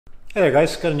Hey there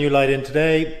guys, got a new light in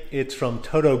today. It's from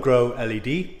Todogrow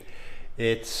LED.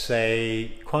 It's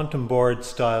a quantum board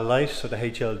style light, so the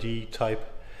HLG type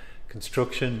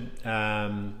construction,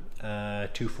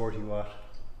 240 watt.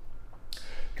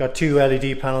 Got two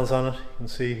LED panels on it, you can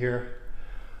see here.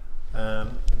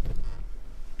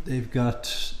 They've got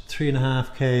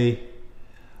 3.5K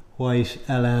white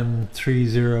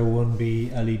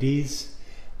LM301B LEDs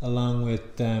along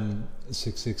with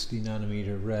 660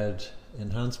 nanometer red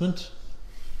enhancement.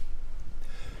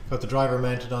 Got the driver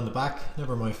mounted on the back,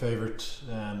 never my favorite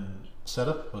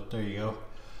setup, but there you go.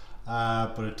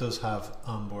 But it does have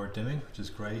onboard dimming, which is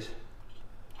great,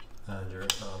 and your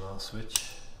on-off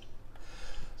switch.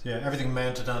 So yeah, everything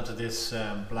mounted onto this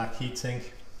black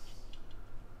heatsink.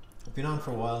 I've been on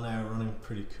for a while now, running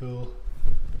pretty cool.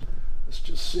 Let's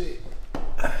just see.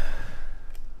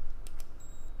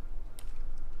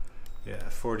 Yeah,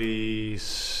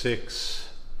 46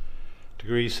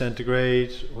 degrees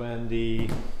centigrade when the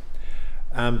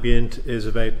ambient is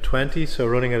about 20, so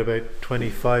running at about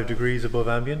 25 degrees above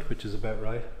ambient, which is about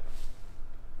right.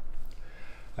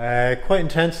 Quite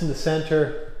intense in the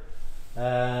center.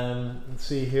 Let's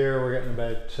see here, we're getting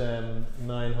about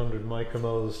 900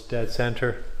 micromoles dead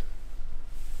center.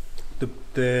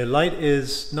 The light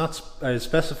is not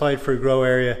specified for a grow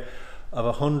area of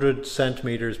 100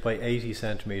 centimeters by 80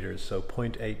 centimeters, so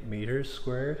 0.8 meters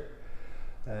squared.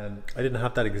 I didn't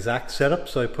have that exact setup,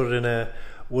 so I put it in a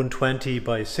 120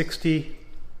 by 60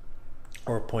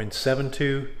 or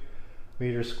 0.72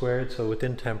 meters squared, so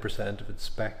within 10% of its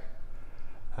spec,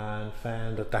 and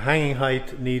found that the hanging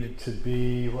height needed to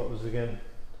be, what was it again?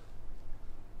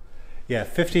 Yeah,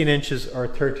 15 inches or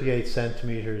 38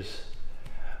 centimeters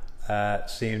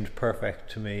seemed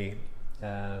perfect to me.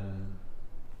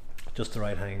 Just the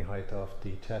right hanging height off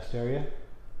the test area.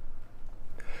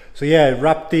 So yeah,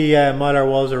 wrapped the mylar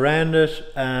walls around it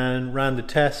and ran the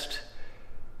test.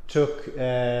 Took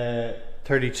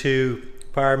 32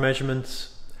 power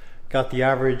measurements, got the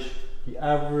average. The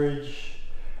average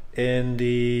in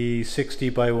the 60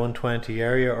 by 120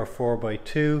 area, or 4 by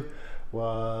 2,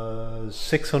 was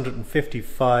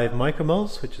 655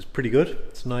 micromoles, which is pretty good.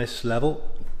 It's a nice level.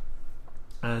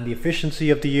 And the efficiency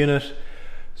of the unit,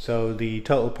 so the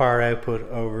total power output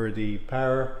over the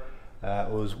power,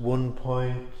 was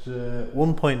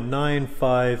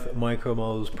 1.95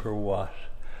 micromoles per watt.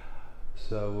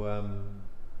 So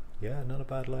yeah, not a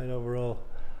bad light overall.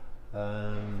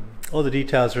 All the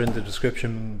details are in the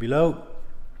description below.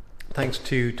 Thanks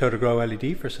to Todogrow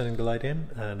LED for sending the light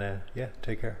in, and yeah,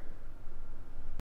 take care.